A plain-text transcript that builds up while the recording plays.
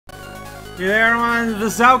Hey there, everyone, the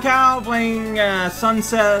SoCal playing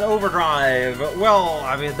Sunset Overdrive. Well,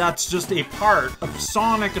 I mean, that's just a part of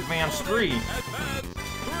Sonic Advance 3.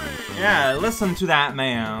 Yeah, listen to that,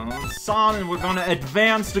 man. Sonic, we're gonna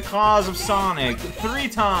advance the cause of Sonic 3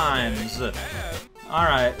 times.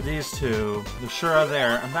 Alright, these two. They're sure are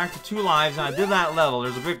there. I'm back to 2 lives, and I did that level.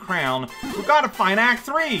 There's a big crown. We gotta find Act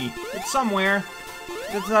 3! It's somewhere.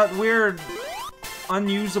 It's that weird,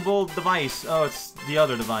 unusable device. Oh, it's the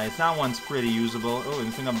other device. That one's pretty usable. Oh,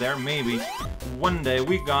 anything up there? Maybe. One day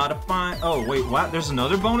we gotta find... Oh, wait, what? There's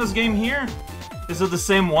another bonus game here? Is it the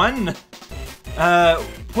same one?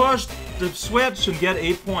 Push the switch and get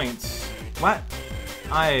 8 points. What?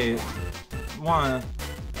 I wanna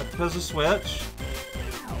press the switch.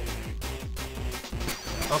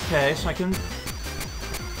 Okay, so I can...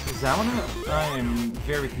 Is that one? I'm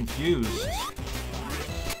very confused.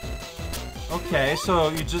 Okay, so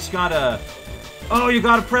you just gotta... Oh, you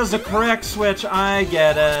gotta press the correct switch. I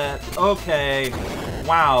get it. Okay.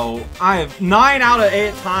 Wow. 9 out of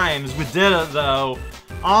 8 times we did it, though.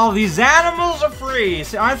 All these animals are free.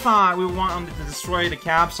 See, I thought we wanted to destroy the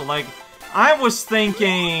capsule. Like, I was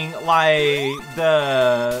thinking, like,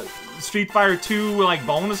 the Street Fighter 2, like,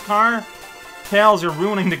 bonus car. Tails, you're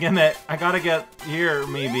ruining the gimmick. I gotta get here,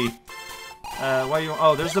 maybe. Why you...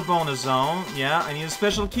 Oh, there's the bonus zone. Yeah, I need a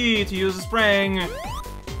special key to use the spring.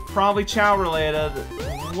 Probably Chow related.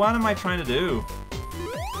 What am I trying to do?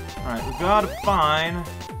 Alright, we gotta find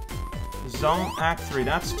Zone Act 3.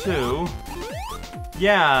 That's 2.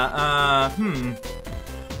 Yeah,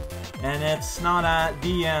 And it's not at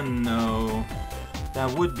the end, no.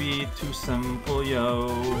 That would be too simple, yo.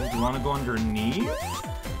 Do you wanna go underneath?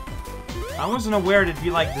 I wasn't aware it'd be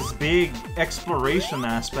like this big exploration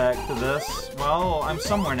aspect to this. Well, I'm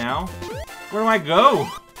somewhere now. Where do I go?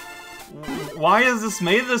 Why is this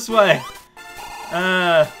made this way?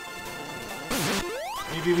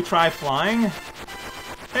 Maybe we try flying?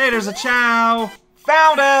 Hey, there's a Chow!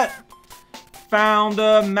 Found it! Found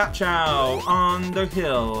a Chow on the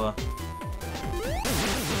hill.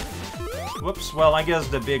 Whoops, well, I guess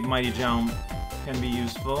the big mighty jump can be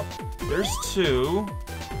useful. There's 2.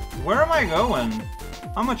 Where am I going?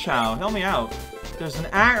 I'm a Chow, help me out. There's an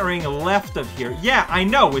act ring left of here. Yeah, I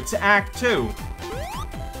know, it's Act 2.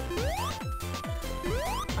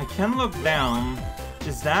 I can look down.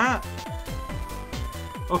 Is that...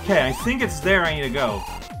 Okay, I think it's there I need to go.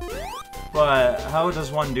 But how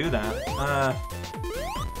does one do that?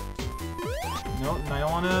 Nope, I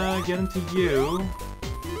don't want to get into you.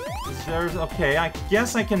 Is there... Okay, I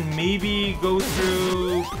guess I can maybe go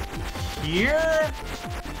through... here?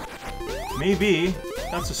 Maybe.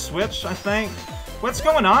 That's a switch, I think. What's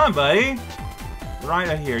going on, buddy?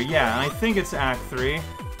 Right here. Yeah, I think it's Act 3.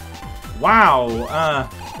 Wow,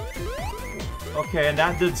 okay, and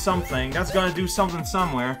that did something. That's gonna do something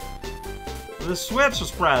somewhere. The switch is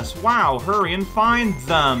pressed. Wow, hurry and find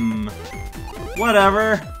them.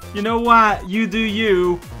 Whatever. You know what? You do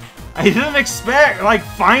you. I didn't expect, like,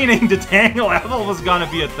 finding the Tangle Apple was gonna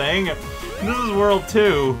be a thing. This is World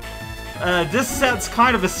 2. This set's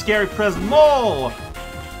kind of a scary present. Mole!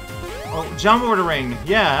 Oh, jump over the ring.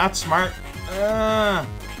 Yeah, that's smart.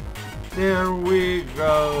 There we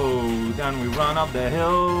go. Then we run up the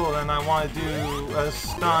hill, and I want to do a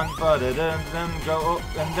stunt, but it didn't go up,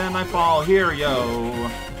 and then I fall. Here, yo.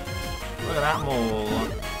 Look at that mole.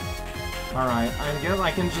 Alright, I guess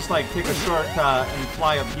I can just, like, take a shortcut and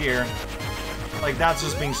fly up here. Like, that's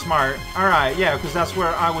just being smart. Alright, yeah, because that's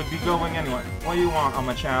where I would be going anyway. What do you want,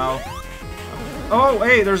 Chow? Oh,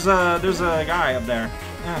 hey, there's a guy up there.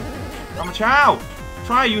 Yeah. Chow!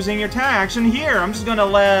 Try using your tag action here. I'm just gonna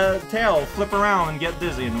let Tail flip around and get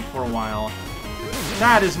dizzy for a while.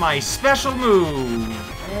 That is my special move.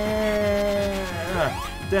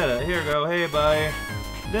 Did it. Here we go. Hey, buddy.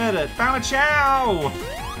 Did it. Found a Chow!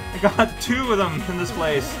 I got 2 of them in this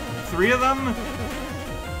place. 3 of them?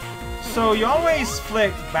 So you always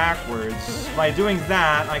flick backwards. By doing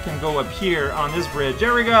that, I can go up here on this bridge.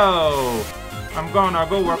 There we go! I'm gonna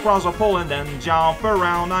go across a pole and then jump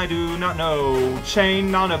around, I do not know.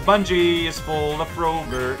 Chain on a bungee is full of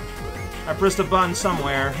Frogurt. I pressed a button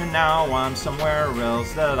somewhere, and now I'm somewhere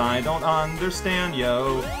else that I don't understand,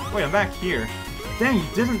 yo. Wait, I'm back here. Dang, you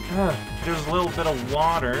didn't... there's a little bit of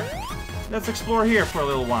water. Let's explore here for a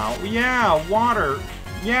little while. Yeah, water.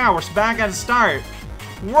 Yeah, we're back at the start.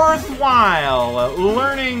 Worthwhile!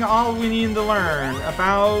 Learning all we need to learn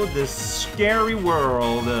about this scary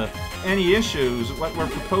world. Any issues, what we're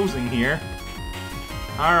proposing here.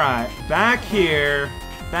 Alright, back here,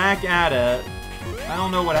 back at it. I don't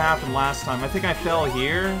know what happened last time. I think I fell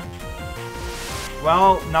here.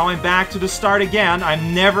 Well, now I'm back to the start again.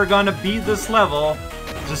 I'm never gonna beat this level.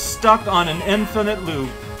 Just stuck on an infinite loop.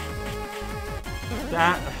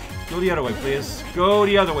 That... Go the other way, please. Go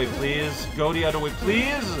the other way, please. Go the other way,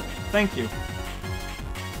 please. Thank you.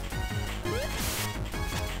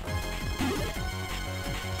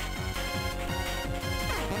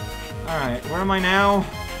 Alright, where am I now?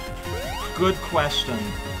 Good question.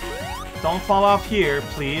 Don't fall off here,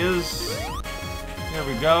 please. Here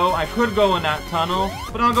we go. I could go in that tunnel,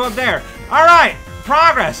 but I'll go up there. Alright!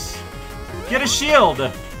 Progress! Get a shield!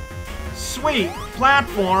 Sweet!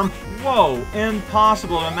 Platform! Whoa!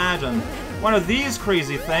 Impossible to imagine. One of these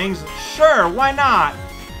crazy things? Sure, why not?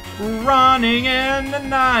 Running in the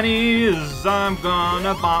 90s, I'm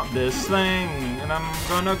gonna bop this thing, and I'm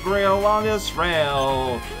gonna grill on this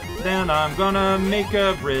rail. Then I'm gonna make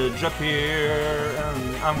a bridge appear,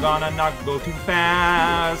 and I'm gonna not go too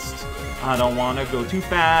fast. I don't wanna go too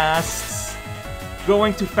fast.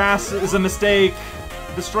 Going too fast is a mistake.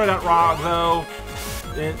 Destroy that rock, though.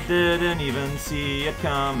 It didn't even see it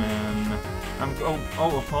coming.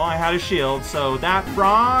 Well, I had a shield, so that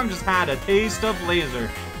frog just had a taste of laser.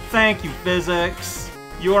 Thank you, physics.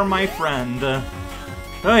 You're my friend.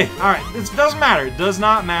 Hey, alright, this doesn't matter. It does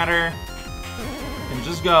not matter. And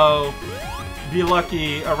just go. Be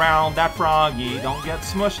lucky around that froggy. Don't get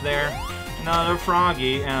smushed there. Another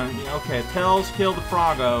froggy, and okay, Tails killed the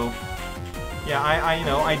froggo. Yeah,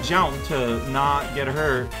 I jumped to not get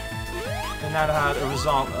hurt, and that had a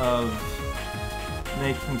result of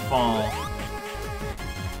making fall.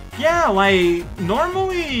 Yeah, like,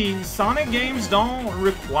 normally Sonic games don't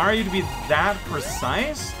require you to be that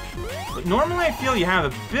precise, but normally I feel you have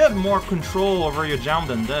a bit more control over your jump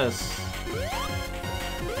than this.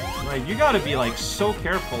 Like, you gotta be, like, so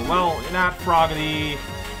careful. Well, that Froggy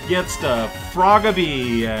gets the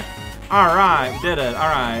Frogabee. Alright, did it.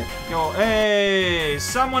 Alright. Go. Hey!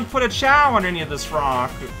 Someone put a chow underneath this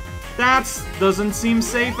rock. That doesn't seem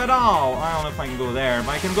safe at all. I don't know if I can go there,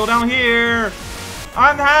 but I can go down here.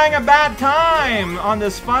 I'm having a bad time on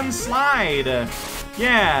this fun slide.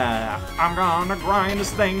 Yeah, I'm gonna grind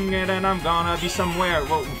this thing and then I'm gonna be somewhere.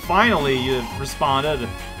 Well, finally you responded.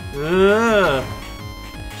 Ugh.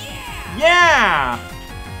 Yeah!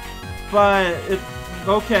 But,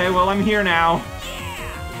 okay, well, I'm here now.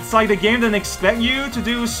 It's like the game didn't expect you to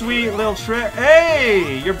do a sweet little trick.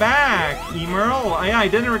 Hey! You're back, Emerl. Yeah, I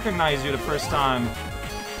didn't recognize you the first time.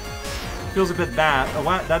 Feels a bit bad. Oh,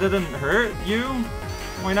 what? That didn't hurt you?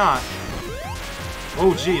 Why not?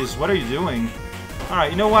 Oh, jeez, what are you doing?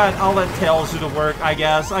 Alright, you know what? I'll let Tails do the work, I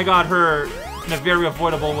guess. I got hurt in a very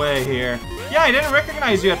avoidable way here. Yeah, I didn't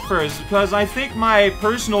recognize you at first, because I think my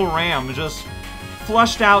personal RAM just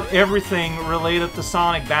flushed out everything related to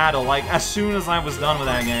Sonic Battle, like, as soon as I was done with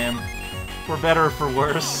that game. For better or for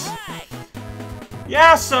worse.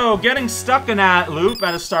 Yeah, so getting stuck in that loop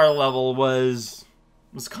at a start level was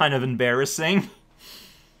kind of embarrassing.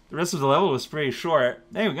 The rest of the level was pretty short.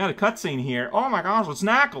 Hey, we got a cutscene here. Oh my gosh, it's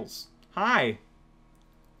Knuckles. Hi.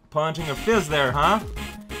 Punching a fizz there, huh?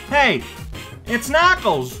 Hey, it's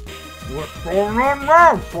Knuckles. What's going on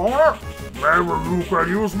now, Sonic? Maybe you could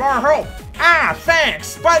use my help. Ah,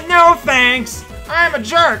 thanks, but no thanks. I'm a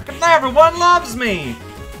jerk and everyone loves me.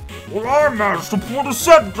 Well, I managed to pull the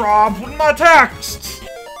set job with my texts.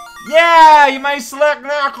 Yeah, you may select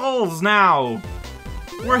Knuckles now.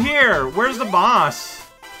 We're here. Where's the boss?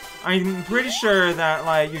 I'm pretty sure that,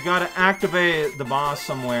 like, you gotta activate the boss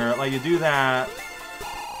somewhere. Like, you do that.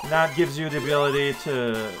 That gives you the ability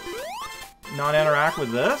to not interact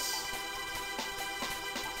with this.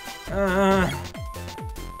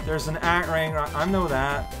 There's an act ring. I know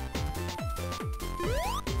that.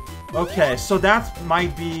 Okay, so that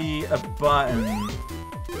might be a button.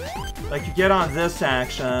 Like, you get on this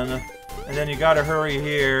action, and then you gotta hurry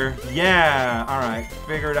here. Yeah! Alright,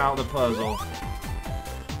 figured out the puzzle.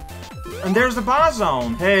 And there's the boss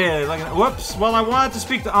zone! Hey, like, whoops! Well, I wanted to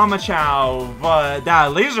speak to Amachow, but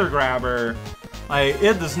that laser grabber, like,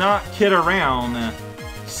 it does not kid around.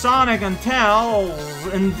 Sonic and Tails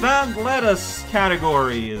invent lettuce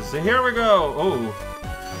categories. Here we go. Oh,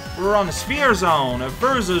 we're on the Sphere Zone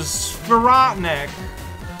versus Spherotnik.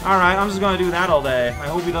 Alright, I'm just gonna do that all day. I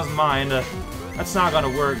hope he doesn't mind. That's not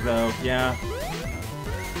gonna work though, yeah.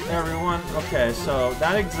 Everyone, okay, so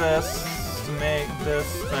that exists to make this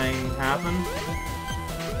thing happen.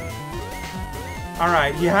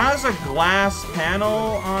 Alright, he has a glass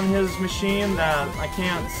panel on his machine that I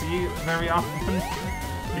can't see very often.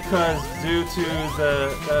 Because due to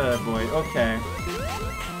the, boy, okay.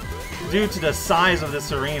 Due to the size of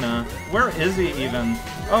this arena. Where is he even?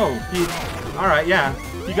 Oh, alright, yeah.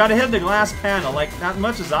 You gotta hit the glass panel, like, that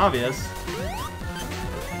much is obvious.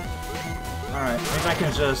 Alright, maybe I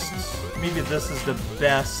can just... Maybe this is the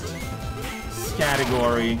best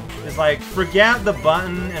category. It's like, forget the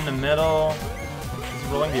button in the middle. Is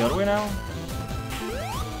he rolling the other way now?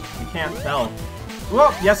 You can't tell.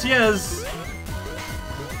 Whoa! Yes, he is!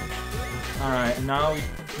 Alright, now he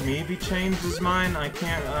maybe changed his mind. I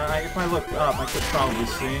can't... if I look up, I could probably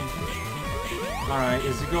see. Alright,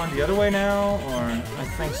 is he going the other way now? Or... I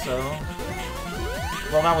think so.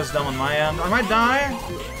 Well, that was dumb on my end. I might die?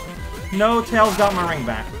 No, Tails got my ring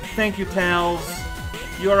back. Thank you, Tails.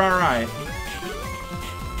 You're alright.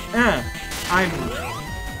 I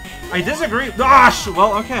disagree. Gosh!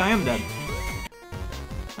 Well, okay, I am dead.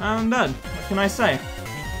 I'm dead. What can I say?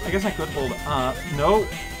 I guess I could hold up. Nope.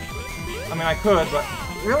 I mean, I could, but...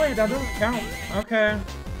 Really? That doesn't count. Okay.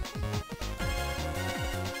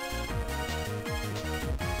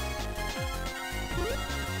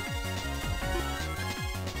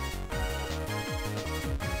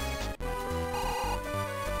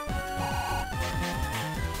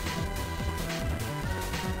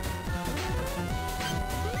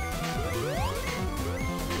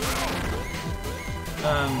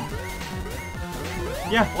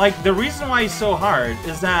 Yeah, like, the reason why he's so hard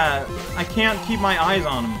is that I can't keep my eyes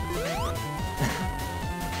on him.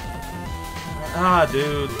 Ah,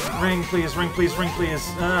 dude. Ring, please, ring, please, ring, please.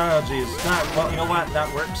 Oh, jeez. Well, you know what?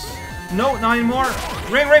 That works. No, not anymore.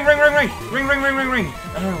 Ring, ring, ring, ring, ring. Ring, ring, ring, ring, ring.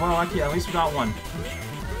 Well, okay, at least we got one.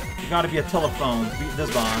 You gotta be a telephone to beat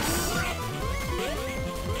this boss.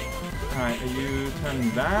 Alright, are you turning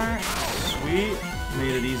back? Sweet.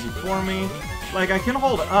 Made it easy for me. Like, I can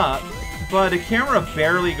hold up, but the camera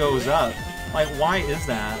barely goes up. Like, why is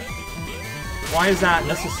that? Why is that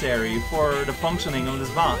necessary for the functioning of this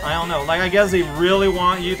boss? I don't know. Like, I guess they really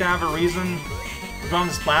want you to have a reason to go on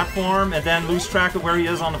this platform and then lose track of where he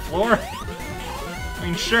is on the floor. I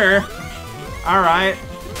mean, sure. Alright.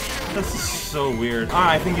 This is so weird.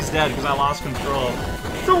 Alright, I think he's dead because I lost control.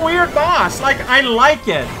 It's a weird boss. Like, I like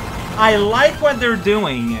it. I like what they're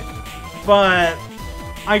doing, but...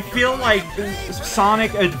 I feel like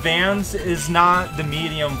Sonic Advance is not the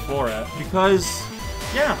medium for it, because,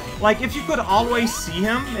 yeah, like, if you could always see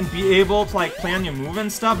him and be able to, like, plan your move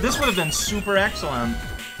and stuff, this would have been super excellent.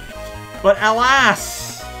 But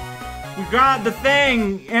alas, we got the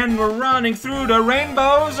thing, and we're running through the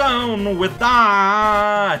Rainbow Zone with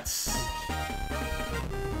dots!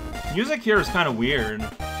 Music here is kind of weird.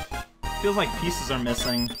 Feels like pieces are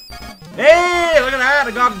missing. Hey, look at that,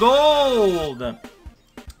 I got gold!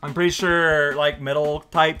 I'm pretty sure, like, metal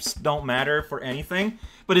types don't matter for anything,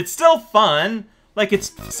 but it's still fun. Like, it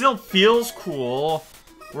still feels cool.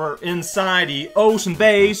 We're inside the ocean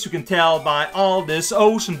base. You can tell by all this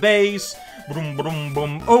ocean base. Boom, boom,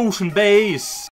 boom, ocean base.